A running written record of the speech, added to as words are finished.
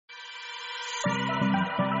In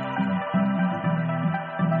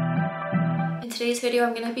today's video,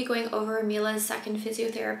 I'm going to be going over Mila's second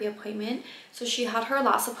physiotherapy appointment. So she had her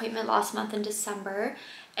last appointment last month in December,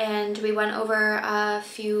 and we went over a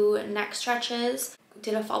few neck stretches.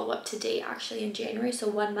 Did a follow-up today actually in January, so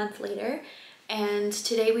 1 month later. And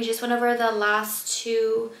today we just went over the last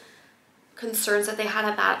two concerns that they had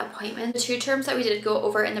at that appointment. The two terms that we did go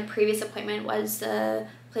over in the previous appointment was the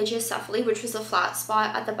plagiocephaly, which was a flat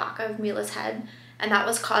spot at the back of Mila's head, and that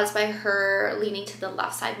was caused by her leaning to the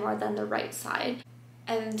left side more than the right side.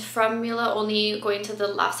 And from Mila only going to the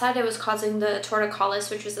left side, it was causing the torticollis,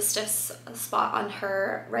 which was a stiff spot on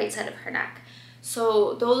her right side of her neck.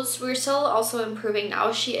 So those, we're still also improving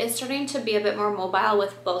now. She is starting to be a bit more mobile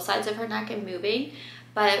with both sides of her neck and moving,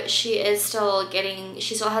 but she is still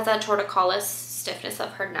she still has that torticollis stiffness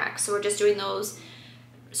of her neck. So we're just doing those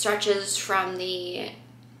stretches from the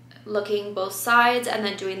looking both sides and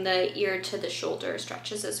then doing the ear to the shoulder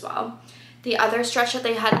stretches as well. The other stretch that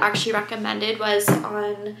they had actually recommended was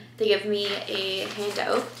they give me a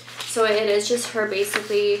handout. So it is just her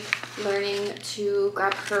basically learning to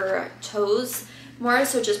grab her toes more.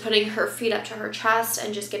 So just putting her feet up to her chest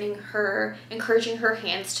and just encouraging her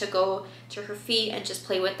hands to go to her feet and just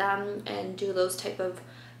play with them and do those type of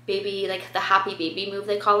baby, like the happy baby move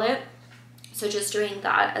they call it. So just doing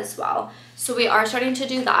that as well. So we are starting to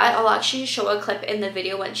do that. I'll actually show a clip in the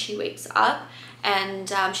video when she wakes up,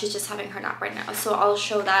 and she's just having her nap right now. So I'll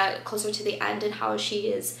show that closer to the end and how she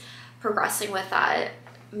is progressing with that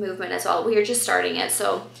movement as well. We are just starting it.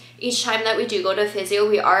 So each time that we do go to physio,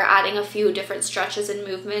 we are adding a few different stretches and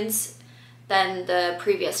movements than the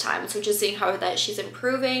previous time. So just seeing how that she's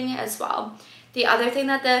improving as well. The other thing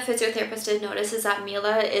that the physiotherapist did notice is that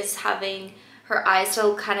Mila is having her eyes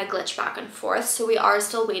still kind of glitch back and forth. So we are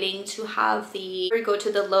still waiting to have we go to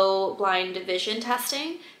the low blind vision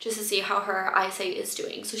testing just to see how her eyesight is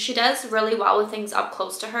doing. So she does really well with things up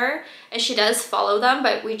close to her, and she does follow them,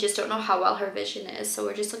 but we just don't know how well her vision is. So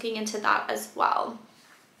we're just looking into that as well.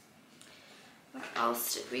 What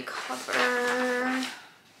else did we cover?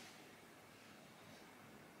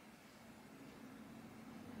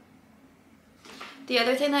 The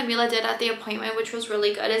other thing that Mila did at the appointment, which was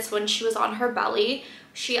really good, is when she was on her belly,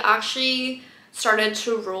 she actually started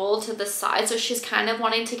to roll to the side. So she's kind of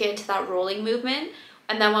wanting to get into that rolling movement.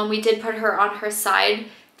 And then when we did put her on her side,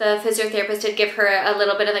 the physiotherapist did give her a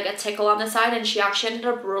little bit of like a tickle on the side, and she actually ended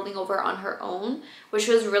up rolling over on her own, which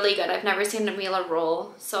was really good. I've never seen Mila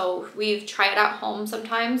roll. So we've tried it at home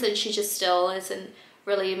sometimes, and she just still isn't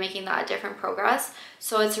really making that different progress.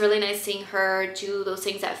 So it's really nice seeing her do those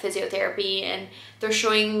things at physiotherapy, and they're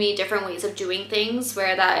showing me different ways of doing things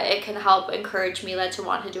where that it can help encourage Mila to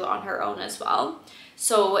want to do it on her own as well.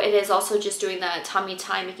 So it is also just doing that tummy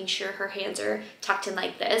time, making sure her hands are tucked in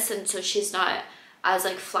like this, and so she's not as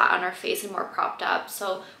like flat on her face and more propped up.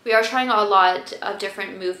 So we are trying a lot of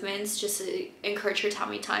different movements just to encourage her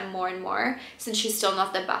tummy time more and more, since she's still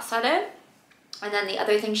not the best at it. And then the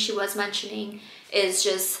other thing she was mentioning is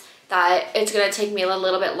just that it's going to take Mila a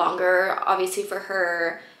little bit longer, obviously, for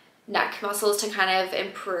her neck muscles to kind of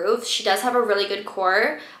improve. She does have a really good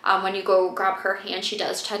core. When you go grab her hand, she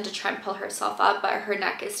does tend to try and pull herself up, but her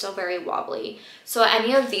neck is still very wobbly. So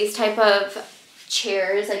any of these type of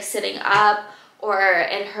chairs, like sitting up or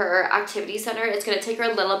in her activity center, it's going to take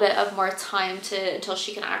her a little bit of more time until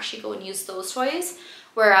she can actually go and use those toys.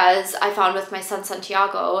 Whereas I found with my son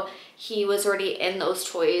Santiago, he was already in those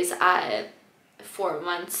toys at 4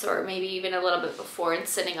 months or maybe even a little bit before, and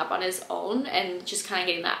sitting up on his own and just kind of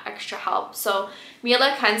getting that extra help. So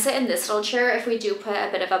Mila can sit in this little chair if we do put a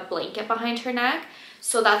bit of a blanket behind her neck.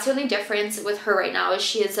 So that's the only difference with her right now, is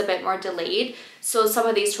she is a bit more delayed. So some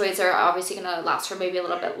of these toys are obviously going to last her maybe a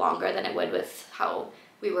little bit longer than it would with how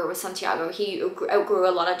we were with Santiago. He outgrew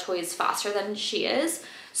a lot of toys faster than she is.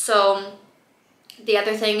 So the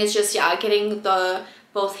other thing is just, yeah, getting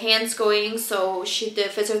both hands going. So the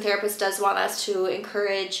physiotherapist does want us to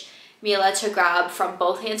encourage Mila to grab from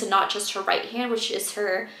both hands and not just her right hand, which is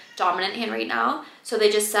her dominant hand right now. So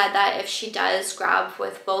they just said that if she does grab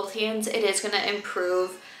with both hands, it is going to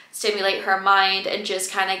improve, stimulate her mind, and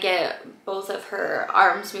just kind of get both of her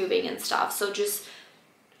arms moving and stuff. So just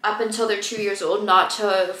up until they're 2 years old, not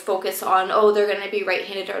to focus on, oh, they're going to be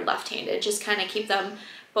right-handed or left-handed. Just kind of keep them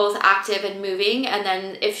both active and moving. And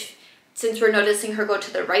then since we're noticing her go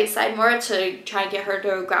to the right side more, to try and get her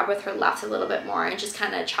to grab with her left a little bit more and just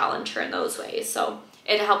kind of challenge her in those ways. So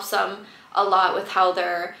it helps them a lot with how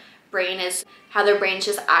they're how their brain's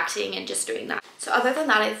just acting and just doing that. So other than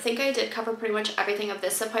that, I think I did cover pretty much everything of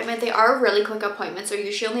this appointment. They are really quick appointments. They're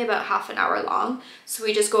usually only about half an hour long. So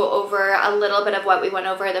we just go over a little bit of what we went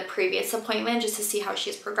over the previous appointment just to see how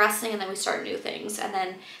she's progressing, and then we start new things. And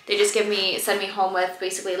then they just send me home with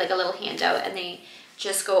basically like a little handout, and they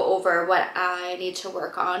just go over what I need to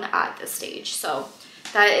work on at this stage. So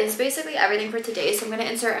that is basically everything for today. So I'm going to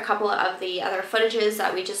insert a couple of the other footages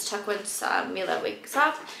that we just took once Mila wakes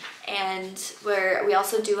up. And where we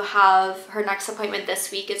also do have her next appointment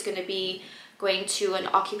this week is going to be going to an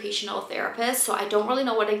occupational therapist. So I don't really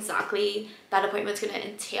know what exactly that appointment's going to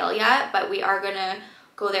entail yet, but we are going to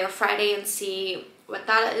go there Friday and see what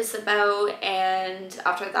that is about. And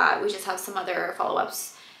after that, we just have some other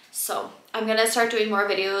follow-ups. So I'm going to start doing more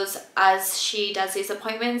videos as she does these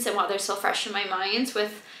appointments and while they're still fresh in my mind.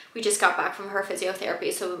 We just got back from her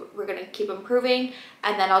physiotherapy, so we're going to keep improving,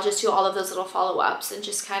 and then I'll just do all of those little follow-ups and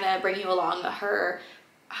just kind of bring you along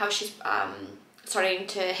how she's starting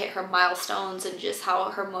to hit her milestones and just how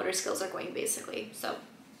her motor skills are going basically. So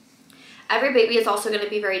every baby is also going to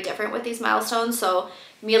be very different with these milestones, so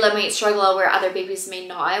Mila might struggle where other babies may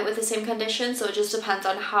not with the same condition. So it just depends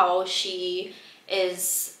on how she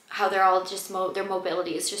is, how they're all just their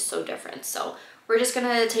mobility is just so different. So we're just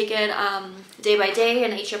gonna take it day by day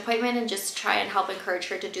in each appointment and just try and help encourage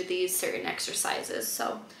her to do these certain exercises.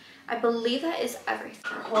 So I believe that is everything.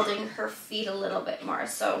 We're holding her feet a little bit more,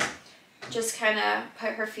 so just kind of put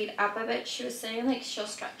her feet up a bit. She was saying like she'll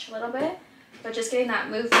stretch a little bit, but just getting that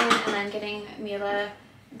movement and then getting Mila,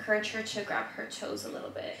 encourage her to grab her toes a little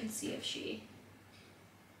bit and see if she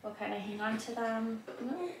will kind of hang on to them.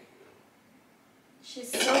 No. She's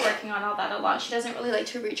still working on all that a lot. She doesn't really like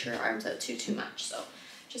to reach her arms out too much. So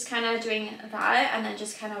just kind of doing that and then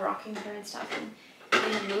just kind of rocking her and stuff and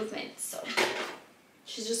getting the movement. So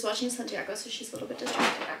she's just watching Santiago, so she's a little bit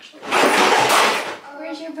distracted actually.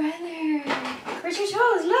 Where's your brother? Where's your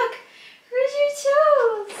toes? Look! Where's your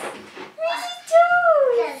toes? Where's your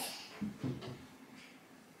toes?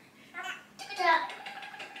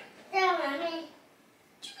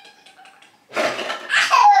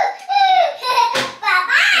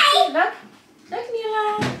 Look, Mila.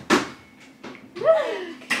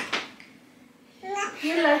 Look.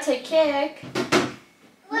 You love to kick.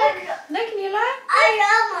 Look, Mila. I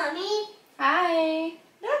love Mommy. Hi.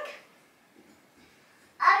 Look.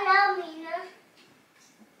 I love Mila.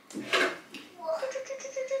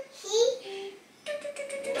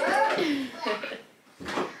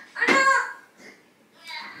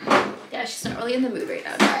 Yeah, she's not really in the mood right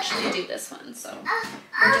now to actually do this one, so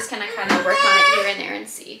we're just gonna kind of work on it here and there and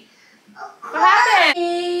see. What happened?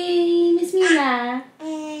 Hey, Miss Mila.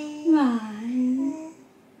 Come on.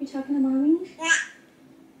 You talking to Mommy?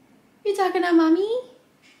 You talking to Mommy?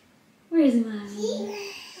 Where's Mommy?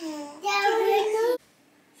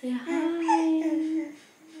 Say hi.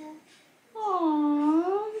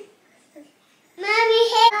 Aww. Mommy,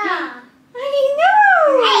 hey. I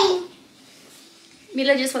know.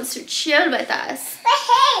 Mila just wants to chill with us.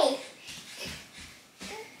 Hey.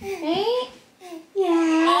 Hey?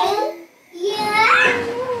 Yeah. Yeah.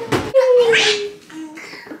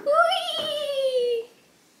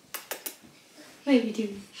 What are you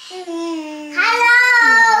doing?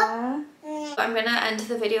 Hello. Yeah. I'm gonna end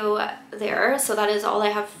the video there. So that is all I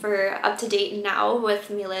have for up to date now with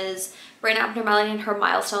Mila's brain abnormality and her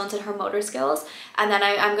milestones and her motor skills. And then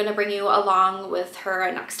I'm gonna bring you along with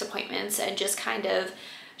her next appointments and just kind of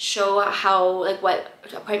show how, like, what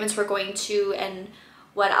appointments we're going to and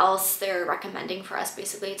what else they're recommending for us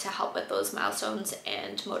basically to help with those milestones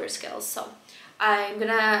and motor skills. So I'm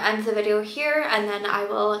gonna end the video here and then I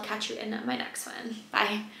will catch you in my next one.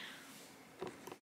 Bye.